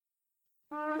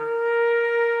For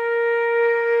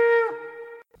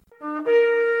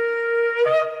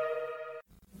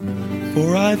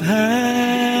I've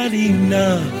had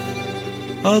enough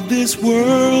of this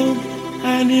world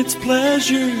and its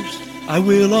pleasures. I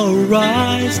will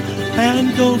arise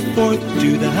and go forth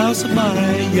to the house of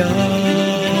my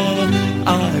God.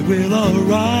 I will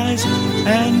arise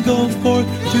and go forth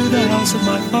to the house of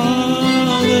my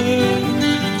Father.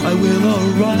 I will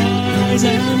arise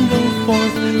and go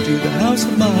forth to the house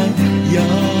of my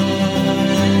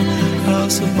God.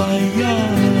 House of my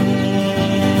God.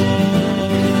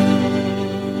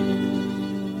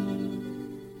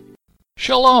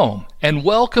 Shalom, and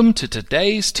welcome to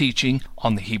today's teaching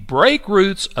on the Hebraic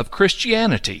roots of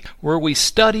Christianity, where we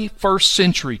study first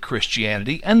century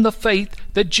Christianity and the faith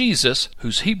that Jesus,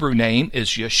 whose Hebrew name is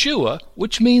Yeshua,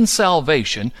 which means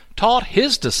salvation, taught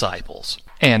his disciples.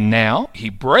 And now,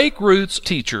 Hebraic roots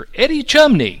teacher Eddie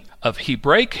Chumney of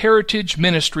Hebraic Heritage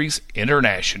Ministries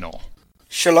International.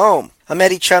 Shalom. I'm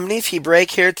Eddie Chumney of Hebraic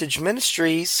Heritage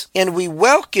Ministries, and we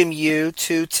welcome you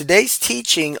to today's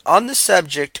teaching on the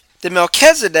subject the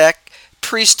Melchizedek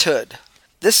priesthood.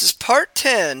 This is part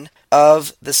 10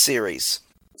 of the series.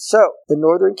 So, the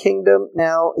northern kingdom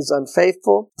now is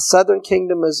unfaithful. The southern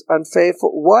kingdom is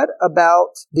unfaithful. What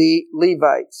about the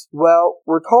Levites? Well,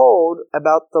 we're told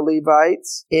about the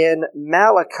Levites in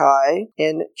Malachi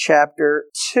in chapter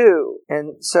 2.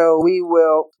 And so we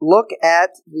will look at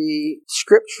the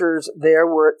scriptures there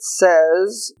where it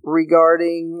says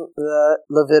regarding the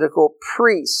Levitical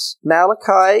priests.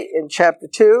 Malachi in chapter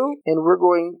 2, and we're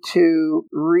going to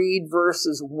read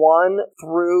verses 1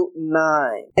 through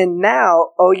 9. And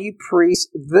now, O ye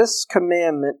priests, this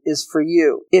commandment is for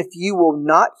you. If you will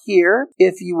not hear,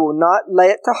 if you will not lay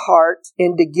it to heart,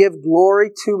 and to give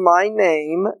glory to my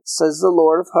name, says the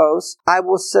Lord of hosts, I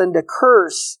will send a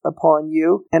curse upon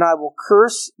you, and I will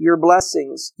curse your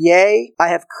blessings. Yea, I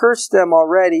have cursed them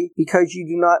already, because you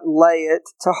do not lay it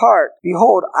to heart.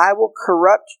 Behold, I will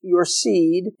corrupt your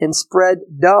seed, and spread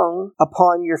dung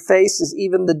upon your faces,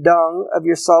 even the dung of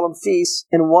your solemn feasts,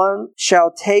 and one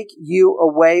shall take you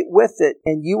away with it.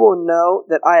 And you will know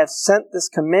that I have sent this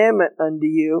commandment unto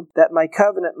you, that my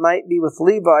covenant might be with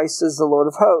Levi, says the Lord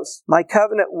of hosts. My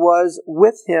covenant was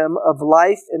with him of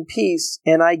life and peace,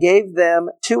 and I gave them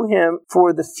to him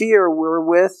for the fear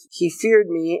wherewith he feared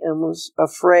me and was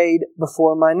afraid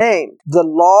before my name. The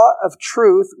law of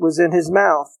truth was in his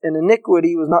mouth, and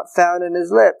iniquity was not found in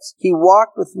his lips. He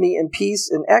walked with me in peace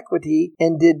and equity,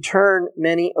 and did turn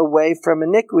many away from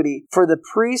iniquity. For the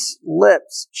priest's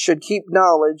lips should keep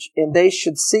knowledge, and they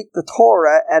should seek the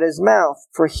Torah at his mouth,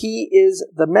 for he is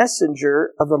the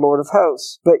messenger of the Lord of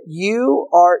hosts. But you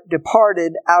are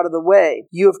departed out of the way.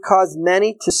 You have caused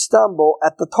many to stumble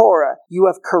at the Torah. You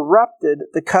have corrupted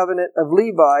the covenant of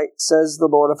Levi, says the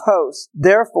Lord of hosts.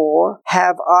 Therefore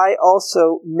have I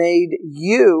also made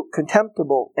you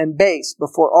contemptible and base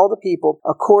before all the people,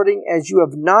 according as you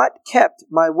have not kept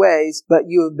my ways, but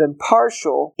you have been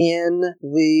partial in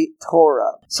the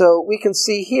Torah. So we can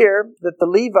see here that the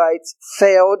Levites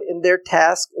failed in their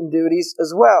tasks and duties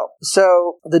as well.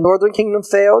 So the northern kingdom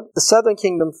failed, the southern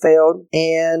kingdom failed,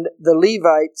 and the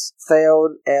Levites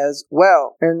failed as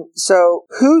well. And so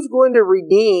who's going to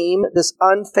redeem this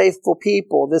unfaithful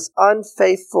people, this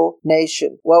unfaithful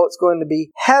nation? Well, it's going to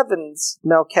be heaven's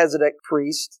Melchizedek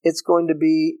priest. It's going to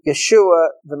be Yeshua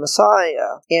the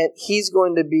Messiah, and he's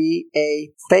going to be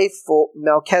a faithful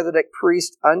Melchizedek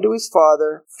priest unto his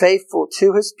father, faithful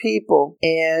to his people,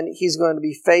 and he's going to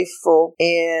be faithful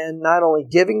in not only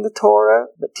giving the Torah,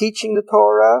 but teaching the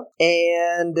Torah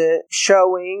and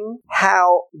showing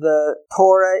how the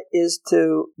Torah is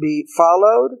to be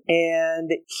followed.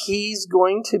 And he's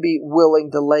going to be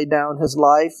willing to lay down his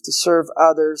life to serve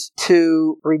others,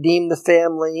 to redeem the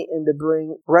family, and to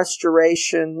bring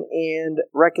restoration and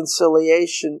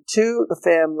reconciliation to the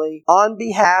family on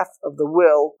behalf of the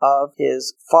will of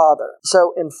his Father.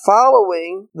 So in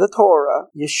following the Torah,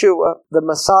 Yeshua, the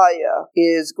Messiah,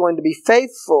 is going to be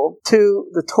faithful to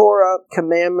the Torah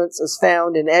commandments as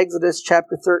found in Exodus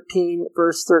chapter 13,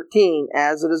 verse 13,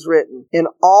 as it is written, "In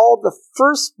all the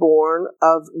firstborn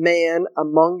of man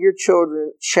among your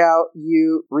children shall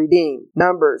you redeem."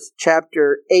 Numbers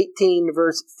chapter 18,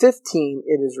 verse 15,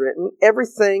 it is written,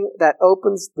 "Everything that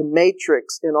opens the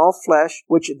matrix in all flesh,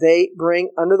 which they bring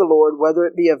unto the Lord, whether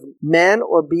it be of men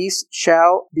or beasts,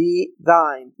 shall be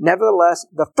thine. Nevertheless,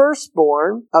 the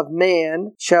firstborn of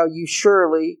man shall you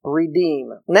surely redeem."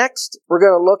 redeem. Next, we're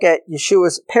going to look at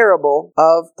Yeshua's parable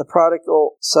of the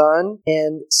prodigal son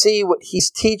and see what he's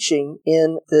teaching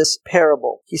in this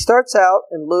parable. He starts out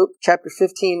in Luke chapter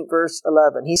 15, verse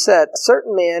 11. He said, a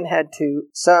certain man had two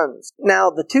sons. Now,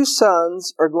 the two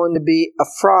sons are going to be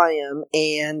Ephraim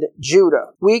and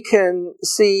Judah. We can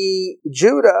see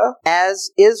Judah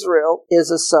as Israel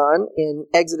is a son in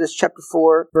Exodus chapter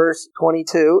 4, verse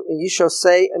 22. And you shall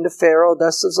say unto Pharaoh,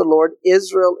 thus says the Lord,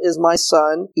 Israel is my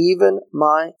son, even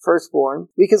my firstborn.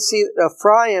 We can see that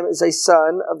Ephraim is a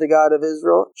son of the God of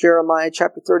Israel. Jeremiah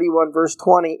chapter 31, verse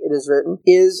 20, it is written,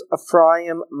 is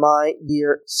Ephraim my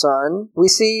dear son? We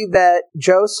see that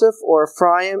Joseph or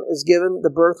Ephraim is given the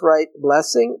birthright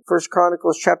blessing. 1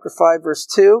 Chronicles chapter 5, verse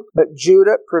 2, but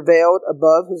Judah prevailed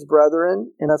above his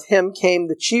brethren, and of him came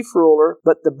the chief ruler,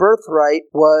 but the birthright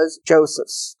was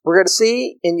Joseph's. We're going to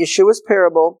see in Yeshua's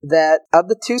parable that of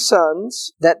the two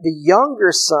sons, that the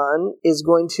younger son is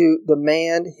going to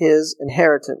demand his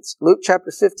inheritance. Luke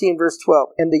chapter 15, verse 12.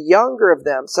 And the younger of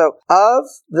them, so of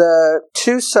the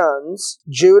two sons,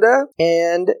 Judah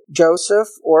and Joseph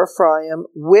or Ephraim,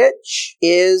 which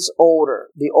is older?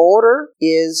 The older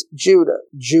is Judah.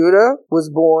 Judah was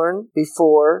born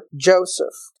before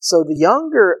Joseph. So the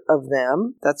younger of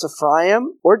them, that's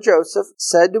Ephraim or Joseph,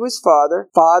 said to his father,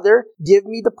 Father, give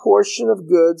me the portion of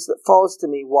goods that falls to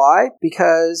me. Why?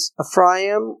 Because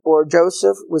Ephraim or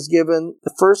Joseph was given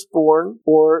the firstborn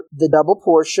or the double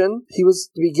portion. He was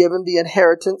to be given the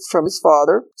inheritance from his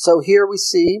father. So here we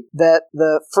see that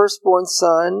the firstborn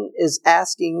son is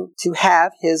asking to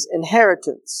have his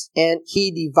inheritance, and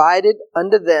he divided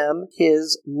unto them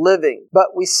his living.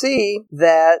 But we see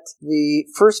that the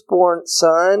firstborn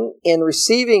son, in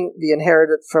receiving the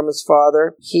inheritance from his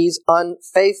father, he's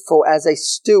unfaithful as a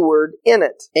steward in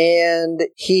it. And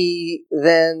he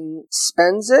then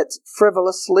spends it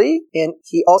frivolously, and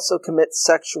he also commits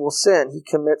sexual sin. He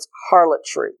commits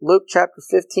harlotry. Luke chapter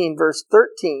 15, verse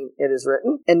 13, it is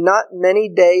written, and not many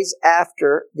days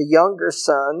after, the younger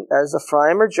son, as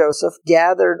Ephraim or Joseph,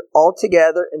 gathered all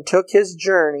together and took his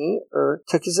journey, or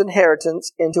took his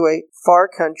inheritance, into a far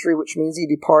country, which means he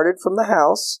departed from the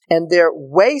house, and there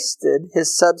wasted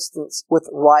his substance with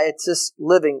riotous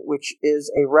living, which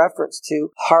is a reference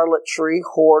to harlotry,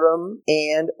 whoredom,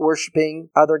 and worshiping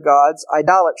other gods,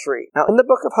 idolatry. Now, in the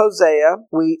book of Hosea,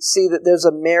 we see that there's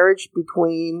a marriage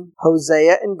between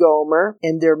Hosea and Gomer,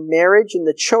 and their marriage and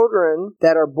the children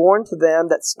that are born to them,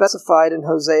 that's specified in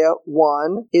Hosea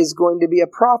 1, is going to be a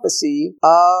prophecy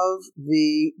of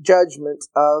the judgment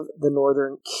of the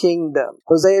northern kingdom.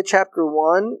 Hosea chapter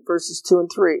 1, verses 2 and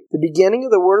 3. The beginning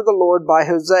of the word of the Lord by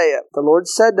Hosea. The Lord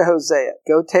said to Hosea,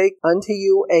 Go take unto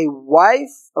you a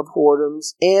wife of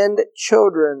whoredoms and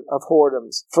children of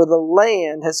whoredoms, for the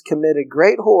land has committed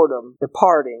great whoredom,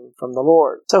 departing from the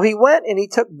Lord. So he went and he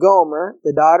took Gomer,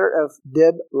 the daughter of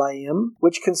Diblaim,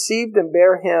 which conceived and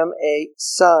bare him a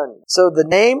son. So the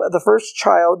name of the first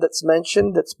child that's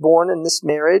mentioned, that's born in this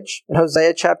marriage, in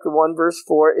Hosea chapter 1, verse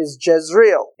 4, is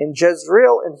Jezreel. And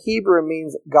Jezreel in Hebrew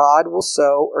means God will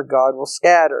sow or God will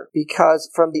scatter, because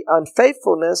from the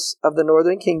unfaithfulness of the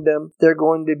northern kingdom, they're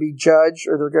going to be judged,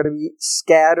 or they're going to be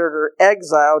scattered or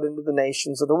exiled into the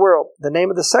nations of the world. The name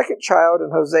of the second child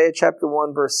in Hosea chapter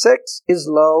 1, verse 6 is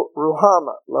Lo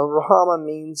Ruhamah. Lo Ruhamah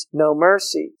means no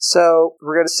mercy. So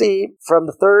we're going to see from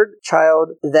the third child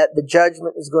that the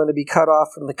judgment is going to be cut off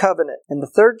from the covenant. And the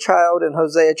third child in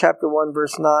Hosea chapter 1,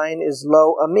 verse 9 is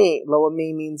Lo Ami. Lo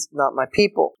Ami means not my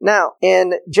people. Now,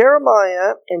 in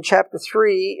Jeremiah in chapter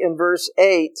 3 in verse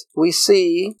 8, we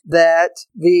see that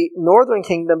the northern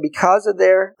kingdom, because of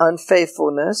their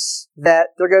unfaithfulness, that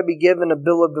they're going to be given a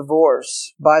bill of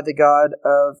divorce by the God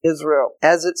of Israel.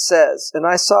 As it says, And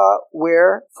I saw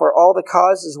where, for all the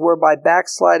causes whereby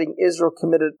backsliding Israel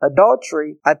committed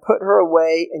adultery, I put her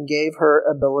away and gave her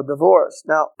a bill of divorce.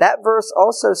 Now, that verse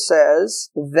also says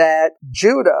that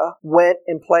Judah went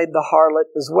and played the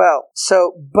harlot as well.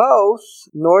 So both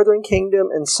northern kingdom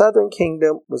and southern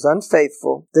kingdom was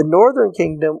unfaithful. The northern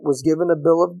kingdom was given a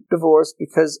bill of divorce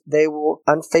because they were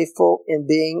unfaithful in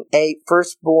being a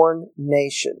firstborn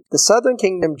nation. The southern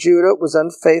kingdom, Judah, was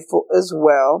unfaithful as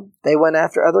well. They went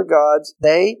after other gods.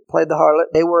 They played the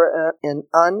harlot. They were an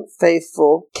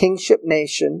unfaithful kingship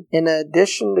nation. In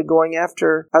addition to going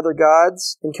after other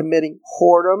gods and committing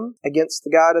whoredom against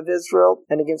the God of Israel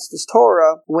and against his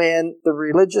Torah, when the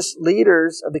religious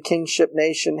leaders of the kingship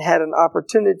nation had an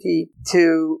opportunity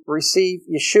to receive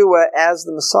Yeshua as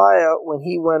the Messiah when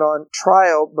he went on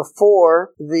trial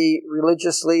before the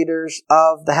religious leaders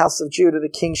of the house of Judah, the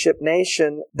kingship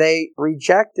nation, they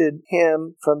rejected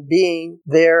him from being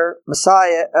their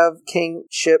Messiah of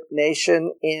kingship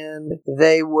nation, and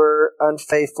they were were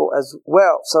unfaithful as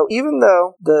well. So even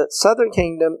though the southern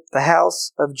kingdom, the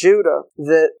house of Judah,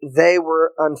 that they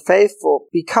were unfaithful,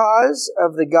 because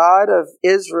of the God of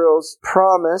Israel's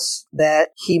promise that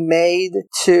he made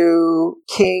to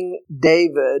King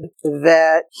David,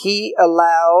 that he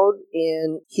allowed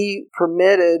and he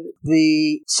permitted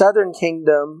the southern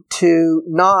kingdom to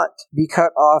not be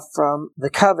cut off from the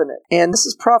covenant. And this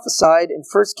is prophesied in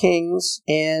 1 Kings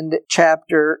and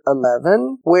chapter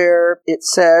 11, where it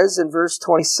says in verse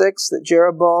 26 that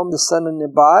Jeroboam the son of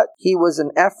Nebat, he was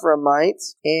an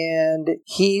Ephraimite, and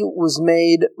he was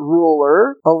made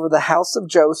ruler over the house of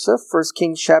Joseph, 1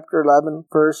 Kings chapter 11,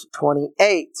 verse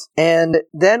 28. And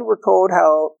then we're told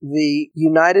how the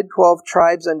united 12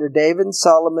 tribes under David and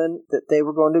Solomon, that they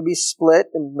were going to be split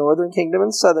in northern kingdom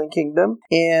and southern kingdom.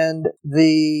 And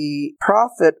the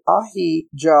prophet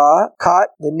Ahijah caught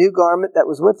the new garment that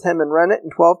was with him and rent it in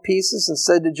 12 pieces and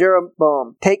said to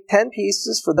Jeroboam, "Take 10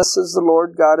 pieces, for thus says the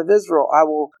Lord God of Israel, I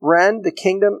will rend the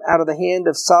kingdom out of the hand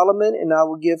of Solomon, and I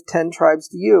will give 10 tribes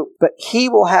to you. But he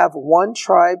will have 1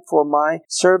 tribe for my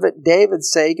servant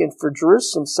David's sake, and for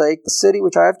Jerusalem's sake, the city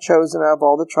which I have chosen out of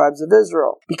all the tribes of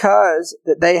Israel. Because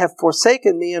that they have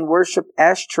forsaken me and worshipped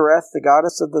Ashtoreth, the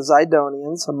goddess of the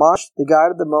Zidonians, Hamash, the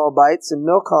god of the Moabites, and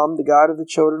Milcom, the god of the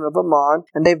children of Ammon,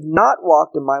 and they've not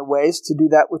walked in my ways to do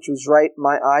that which was right in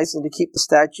my eyes, and to keep the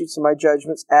statutes and my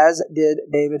judgments, as did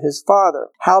David his father.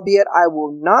 Howbeit I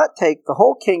will not take the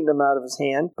whole kingdom out of his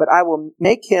hand, but I will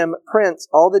make him prince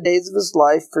all the days of his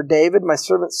life for David my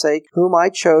servant's sake, whom I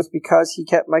chose, because he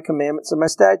kept my commandments and my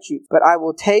statutes. But I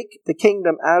will take the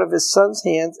kingdom out of his son's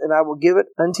hands, and I will give it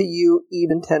unto you,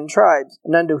 even 10 tribes.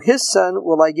 And unto his son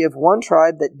will I give 1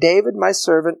 tribe, that David my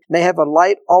servant may have a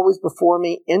light always before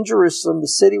me in Jerusalem, the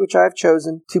city which I have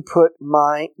chosen to put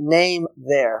my name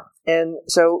there." And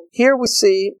so here we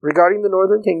see, regarding the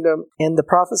northern kingdom and the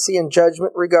prophecy and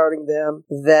judgment regarding them,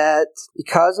 that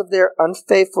because of their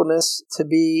unfaithfulness to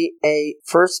be a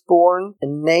firstborn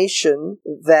nation,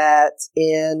 that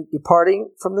in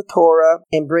departing from the Torah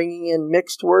and bringing in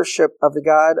mixed worship of the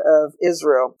God of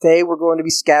Israel, they were going to be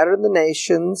scattered in the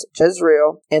nations,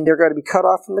 Israel, and they're going to be cut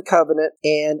off from the covenant.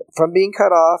 And from being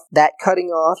cut off, that cutting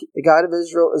off, the God of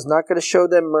Israel is not going to show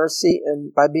them mercy,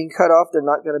 and by being cut off, they're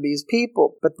not going to be his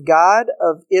people. But the God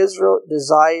of Israel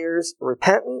desires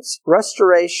repentance,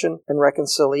 restoration, and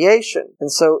reconciliation.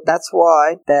 And so that's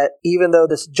why that even though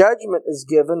this judgment is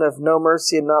given of no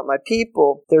mercy and not my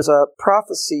people, there's a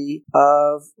prophecy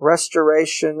of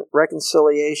restoration,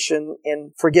 reconciliation,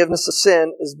 and forgiveness of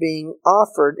sin is being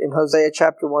offered in Hosea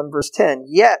chapter 1 verse 10.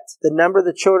 Yet the number of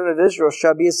the children of Israel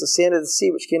shall be as the sand of the sea,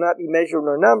 which cannot be measured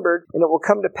nor numbered. And it will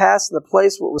come to pass in the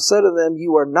place what was said of them,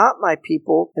 you are not my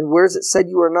people. And where is it said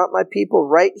you are not my people?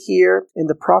 Right here in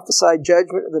the prophesied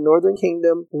judgment of the northern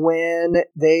kingdom, when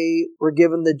they were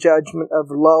given the judgment of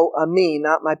Lo Ami,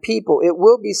 not my people, it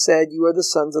will be said, you are the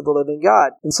sons of the living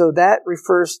God. And so that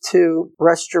refers to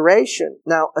restoration.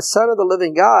 Now, a son of the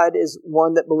living God is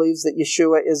one that believes that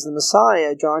Yeshua is the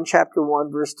Messiah. John chapter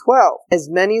 1 verse 12. As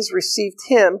many as received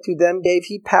him, to them gave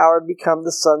he power to become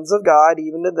the sons of God,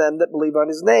 even to them that believe on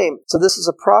his name. So this is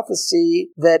a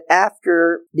prophecy that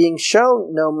after being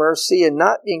shown no mercy and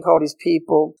not being called his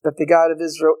people, that the God of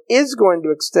Israel is going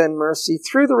to extend mercy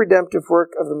through the redemptive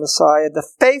work of the Messiah, the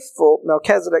faithful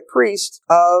Melchizedek priest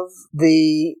of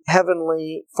the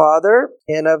heavenly Father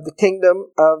and of the kingdom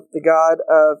of the God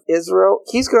of Israel.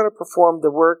 He's going to perform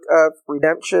the work of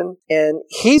redemption, and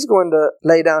he's going to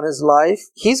lay down his life.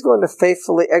 He's going to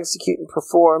faithfully execute and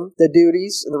perform the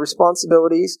duties and the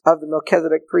responsibilities of the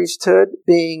Melchizedek priesthood,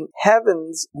 being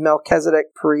heaven's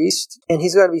Melchizedek priest, and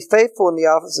he's going to be faithful in the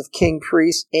office of king,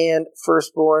 priest, and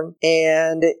firstborn.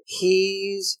 And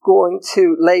he's going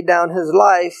to lay down his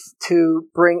life to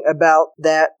bring about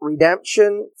that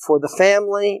redemption for the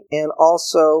family and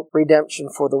also redemption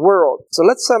for the world. So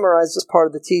let's summarize this part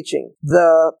of the teaching.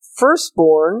 The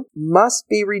firstborn must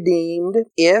be redeemed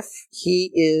if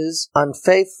he is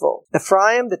unfaithful.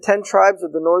 Ephraim, the 10 tribes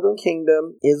of the northern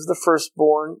kingdom, is the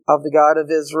firstborn of the God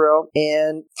of Israel,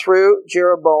 and through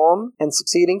Jeroboam and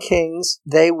succeeding kings,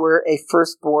 they were a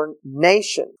firstborn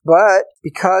nation. But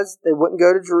because they wouldn't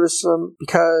go to Jerusalem,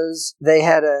 because they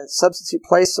had a substitute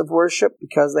place of worship,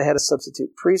 because they had a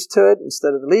substitute priesthood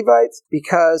instead of the Levites,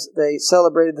 because they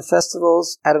celebrated the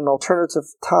festivals at an alternative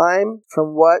time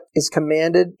from what is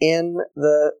commanded in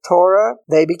the Torah,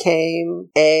 they became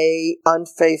a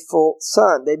unfaithful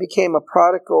son. They became a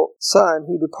prodigal son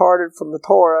who departed from the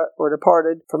Torah, or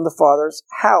departed from the Father's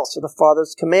house, or the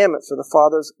Father's commandments, or the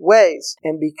Father's ways.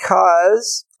 And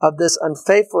because of this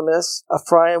unfaithfulness,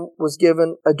 Ephraim was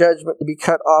given a judgment to be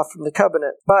cut off from the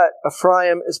covenant. But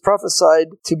Ephraim is prophesied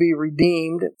to be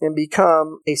redeemed and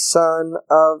become a son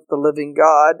of the living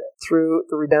God through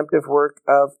the redemptive work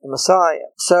of the Messiah.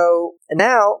 So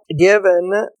now, given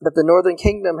that the northern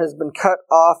kingdom has been cut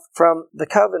off from the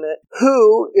covenant,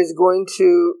 who is going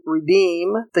to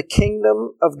redeem the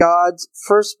kingdom of God's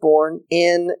firstborn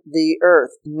in the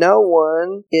earth? No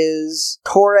one is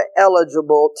Torah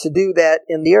eligible to do that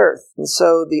in the earth. And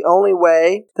so the only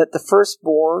way that the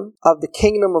firstborn of the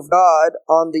kingdom of God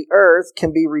on the earth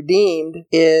can be redeemed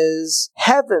is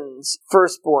heaven's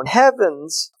firstborn.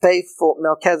 Heaven's faithful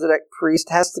Melchizedek priest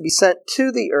has to be sent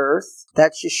to the earth.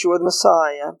 That's Yeshua the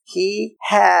Messiah. He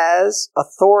has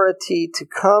authority to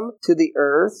come to the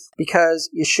earth because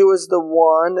Yeshua is the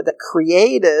one that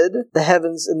created the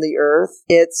heavens and the earth.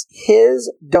 It's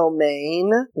his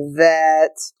domain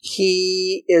that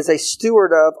he is a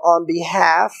steward of on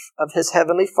behalf of his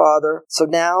heavenly Father. So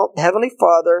now the heavenly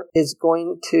Father is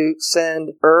going to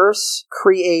send earth's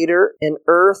creator and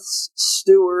earth's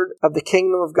steward of the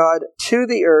kingdom of God to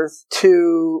the earth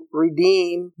to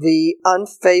redeem the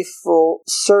unfaithful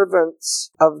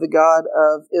servants of the God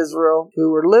of Israel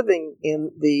who were living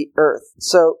in the earth.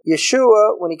 So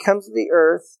Yeshua, when he comes to the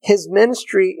earth, his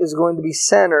ministry is going to be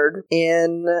centered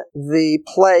in the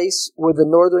place where the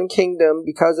northern kingdom,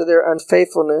 because of their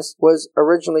unfaithfulness, was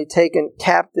originally taken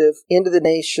captive into the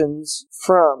nations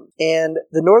from. And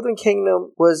the northern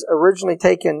kingdom was originally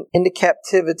taken into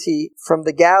captivity from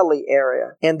the Galilee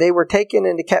area. And they were taken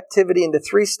into captivity into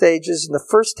 3 stages. And the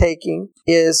first taking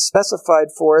is specified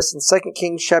for us in 2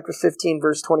 Kings chapter 15,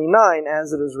 verse 29,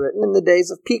 as it is written, "In the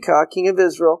days of Pekah, king of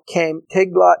Israel, came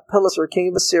Tiglath-Pileser, king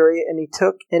of Assyria, and he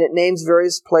took, and it names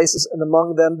various places, and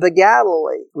among them the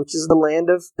Galilee, which is the land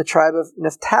of the tribe of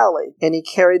Naphtali, and he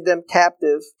carried them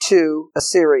captive to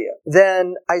Assyria."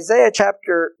 Then Isaiah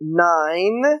chapter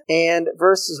 9 and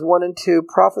verses 1 and 2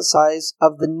 prophesies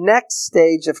of the next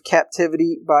stage of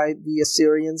captivity by the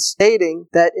Assyrians, stating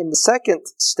that in the second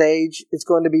stage it's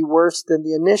going to be worse than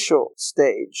the initial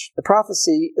stage. The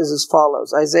prophecy is as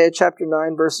follows. Isaiah chapter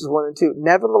 9 verses 1 and 2.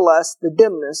 "Nevertheless, the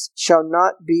dimness shall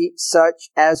not be such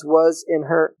as was in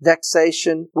her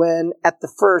vexation when at the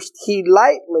first he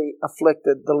lightly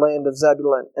afflicted the land of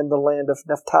Zebulun and the land of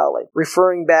Naphtali,"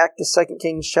 referring back to 2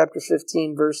 Kings chapter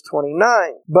 15 verse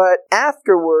 29. "But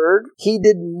afterward he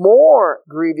did more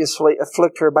grievously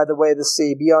afflict her by the way of the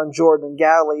sea beyond Jordan,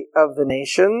 Galilee of the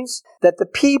nations, that the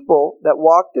people that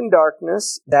walked in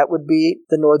darkness," that would be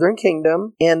the northern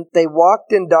kingdom, "and they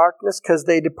walked in darkness because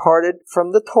they departed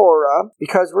from the Torah,"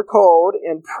 because we're told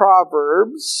in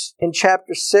Proverbs in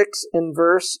chapter 6 in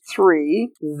verse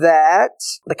 3 that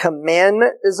the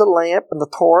commandment is a lamp and the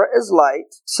Torah is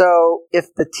light. So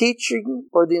if the teaching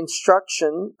or the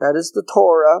instruction, that is the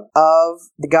Torah, of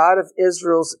the God of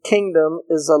Israel's kingdom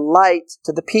is a light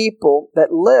to the people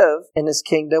that live in his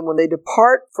kingdom, when they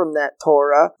depart from that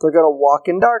Torah, they're going to walk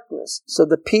in darkness. So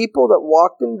the people that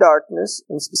walked in darkness,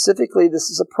 and specifically this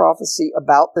is a prophecy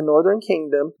about the northern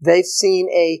kingdom, they've seen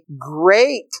a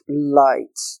great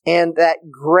light. And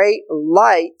that great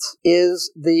light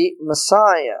is the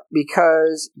Messiah,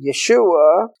 because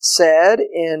Yeshua said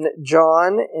in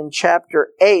John in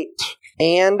chapter 8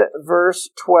 and verse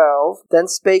 12, "Then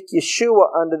spake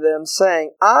Yeshua unto them,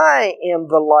 saying, I am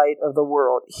the light of the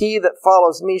world. He that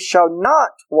follows me shall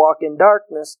not walk in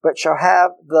darkness, but shall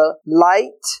have the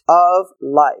light of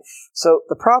life." So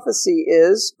the prophecy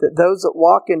is that those that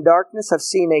walk in darkness have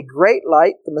seen a great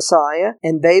light, the Messiah,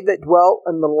 and they that dwell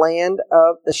in the land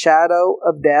of the shadow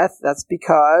of death, that's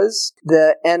because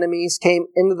the enemies came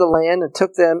into the land and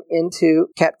took them into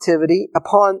captivity,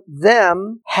 upon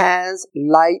them has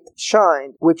light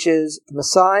shined, which is the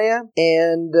Messiah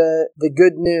and the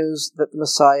good news that the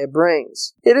Messiah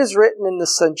brings. It is written in the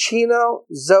Soncino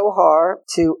Zohar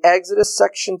to Exodus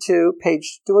section 2,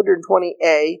 page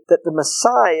 220a, that the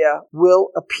Messiah will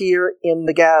appear in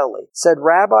the Galilee. Said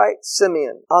Rabbi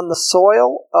Simeon, "On the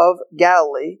soil of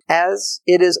Galilee, as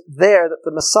it is there that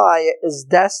the Messiah is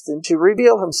destined to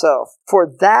reveal himself. For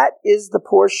that is the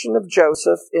portion of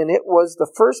Joseph, and it was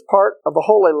the first part of the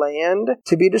Holy Land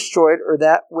to be destroyed, or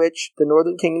that which the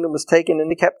northern kingdom was taken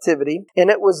into captivity. And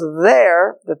it was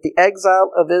there that the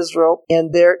exile of Israel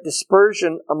and their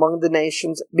dispersion among the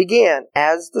nations began,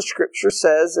 as the scripture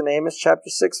says in Amos chapter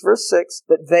 6 verse 6,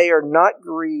 that they are not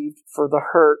grieved for the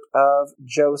hurt of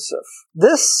Joseph."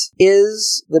 This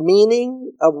is the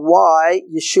meaning of why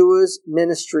Yeshua's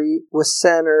ministry was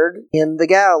centered in the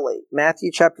Galilee.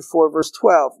 Matthew chapter 4 verse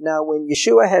 12. "Now when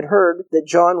Yeshua had heard that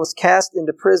John was cast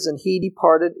into prison, he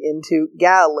departed into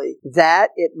Galilee,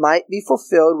 that it might might be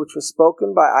fulfilled, which was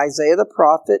spoken by Isaiah the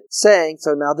prophet, saying,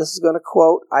 so now this is going to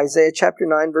quote Isaiah chapter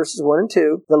 9, verses 1 and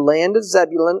 2, the land of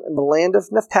Zebulun and the land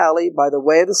of Naphtali, by the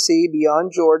way of the sea,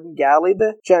 beyond Jordan, Galilee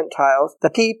the Gentiles, the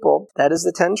people, that is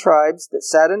the 10 tribes, that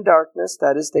sat in darkness,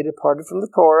 that is, they departed from the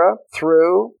Torah,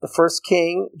 through the first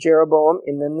king, Jeroboam,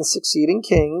 and then the succeeding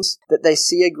kings, that they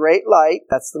see a great light,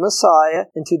 that's the Messiah,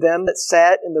 and to them that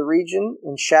sat in the region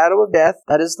in shadow of death,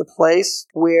 that is the place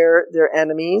where their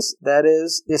enemies, that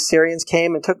is, the Assyrians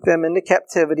came and took them into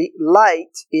captivity,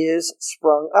 light is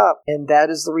sprung up, and that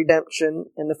is the redemption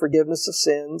and the forgiveness of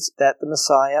sins that the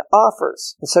Messiah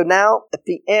offers. And so now, at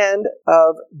the end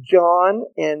of John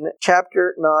in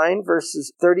chapter 9,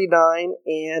 verses 39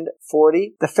 and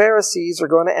 40, the Pharisees are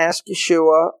going to ask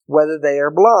Yeshua whether they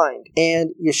are blind.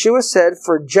 And Yeshua said,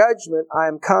 for judgment I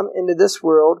am come into this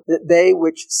world, that they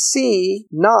which see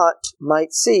not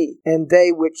might see, and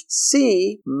they which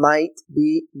see might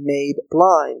be made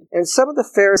blind. And some of the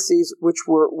Pharisees which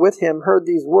were with him heard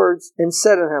these words, and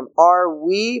said unto him, are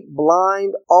we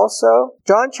blind also?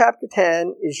 John chapter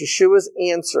 10 is Yeshua's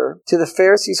answer to the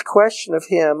Pharisees' question of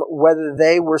him whether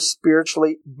they were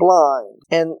spiritually blind.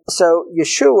 And so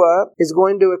Yeshua is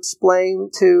going to explain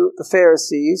to the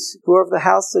Pharisees, who are of the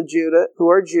house of Judah, who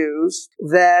are Jews,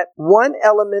 that one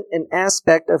element and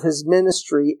aspect of his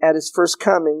ministry at his first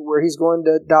coming, where he's going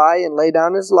to die and lay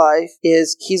down his life,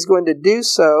 is he's going to do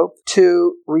so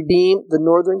to redeem the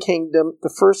northern kingdom,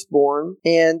 the firstborn,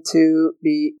 and to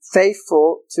be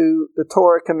faithful to the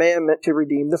Torah commandment to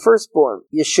redeem the firstborn.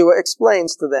 Yeshua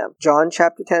explains to them, John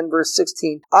chapter 10, verse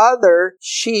 16, other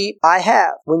sheep I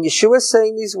have. When Yeshua is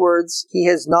saying these words, he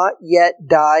has not yet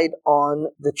died on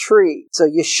the tree. So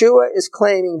Yeshua is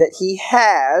claiming that he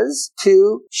has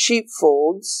 2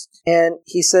 sheepfolds, and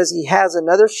he says he has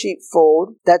another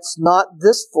sheepfold that's not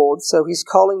this fold. So he's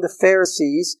calling the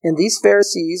Pharisees, and these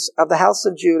Pharisees of the house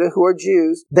of Judah, who are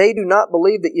Jews, they do not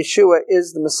believe that Yeshua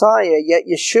is the Messiah, yet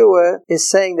Yeshua is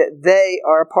saying that they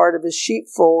are a part of his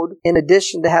sheepfold in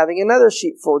addition to having another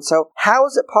sheepfold. So how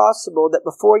is it possible that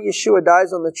before Yeshua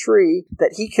dies on the tree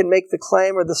that he can make the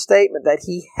claim or the statement that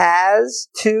he has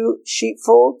 2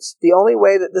 sheepfolds? The only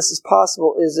way that this is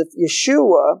possible is if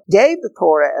Yeshua gave the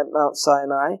Torah at Mount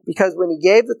Sinai, because when he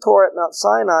gave the Torah at Mount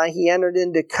Sinai, he entered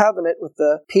into covenant with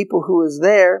the people who was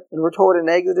there, and we're told in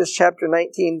Exodus chapter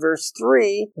 19, verse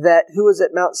 3, that who is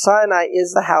at Mount Sinai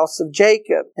is the house of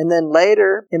Jacob. And then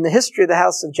later, in the history of the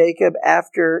house of Jacob,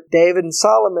 after David and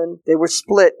Solomon, they were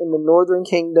split in the northern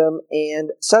kingdom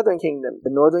and southern kingdom. The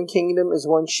northern kingdom is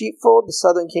one sheepfold, the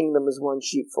southern kingdom is one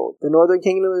sheepfold. The northern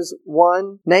kingdom is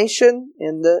one nation,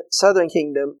 and the southern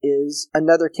kingdom is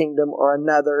another kingdom or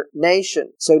another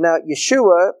nation. So now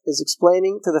Yeshua is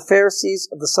explaining to the Pharisees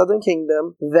of the southern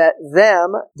kingdom that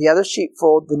them, the other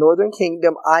sheepfold, the northern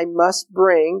kingdom, I must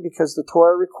bring, because the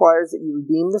Torah requires that you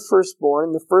redeem the firstborn,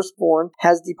 and the firstborn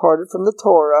has departed from the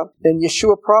Torah. Then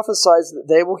Yeshua prophesies that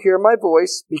they will hear my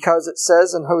voice, because it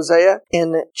says in Hosea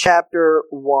in chapter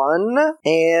 1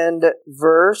 and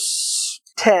verse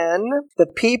 10, the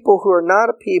people who are not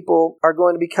a people are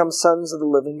going to become sons of the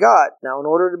living God. Now, in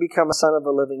order to become a son of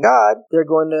a living God, they're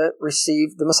going to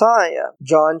receive the Messiah.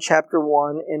 John chapter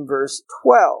 1 and verse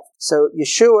 12. So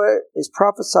Yeshua is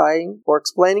prophesying or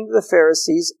explaining to the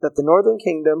Pharisees that the northern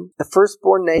kingdom, the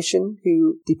firstborn nation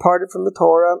who departed from the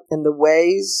Torah and the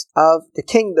ways of the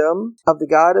kingdom of the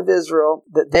God of Israel,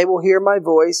 that they will hear my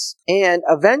voice, and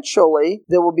eventually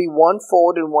there will be one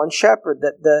fold and one shepherd,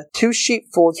 that the 2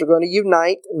 sheepfolds are going to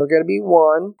unite and they're going to be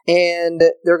one, and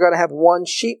they're going to have one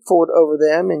sheepfold over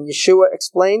them. And Yeshua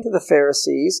explained to the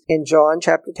Pharisees in John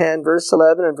chapter 10, verse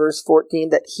 11 and verse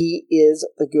 14 that he is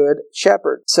the good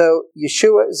shepherd. So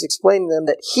Yeshua is explaining to them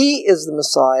that he is the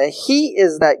Messiah, he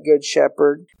is that good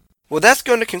shepherd. Well, that's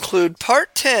going to conclude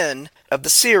part 10 of the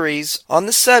series on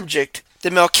the subject,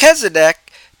 the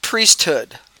Melchizedek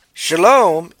priesthood.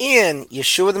 Shalom in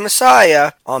Yeshua the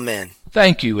Messiah. Amen.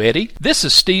 Thank you, Eddie. This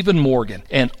is Stephen Morgan,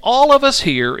 and all of us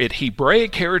here at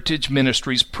Hebraic Heritage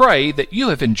Ministries pray that you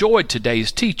have enjoyed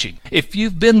today's teaching. If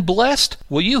you've been blessed,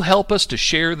 will you help us to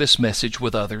share this message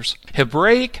with others?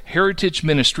 Hebraic Heritage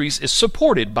Ministries is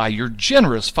supported by your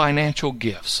generous financial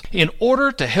gifts. In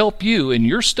order to help you in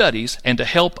your studies and to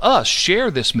help us share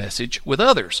this message with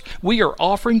others, we are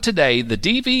offering today the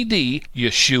DVD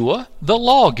Yeshua the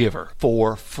Lawgiver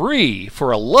for free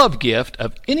for a love gift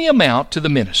of any amount to the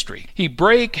ministry.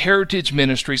 Hebraic Heritage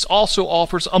Ministries also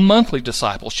offers a monthly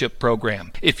discipleship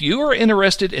program. If you are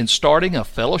interested in starting a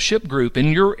fellowship group in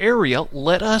your area,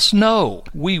 let us know.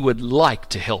 We would like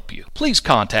to help you. Please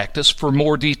contact us for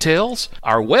more details.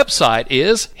 Our website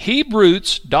is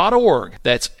Hebroots.org.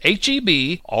 That's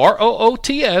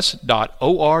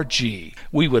Hebroots.org.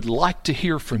 We would like to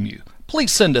hear from you.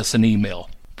 Please send us an email.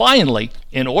 Finally,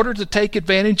 in order to take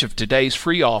advantage of today's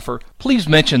free offer, please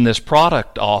mention this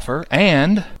product offer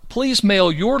and please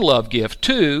mail your love gift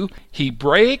to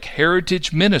Hebraic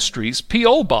Heritage Ministries,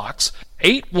 P.O. Box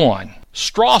 81,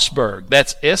 Strasburg,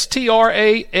 that's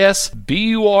Strasburg,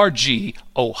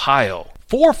 Ohio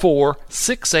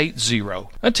 44680.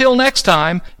 Until next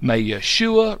time, may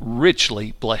Yeshua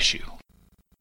richly bless you.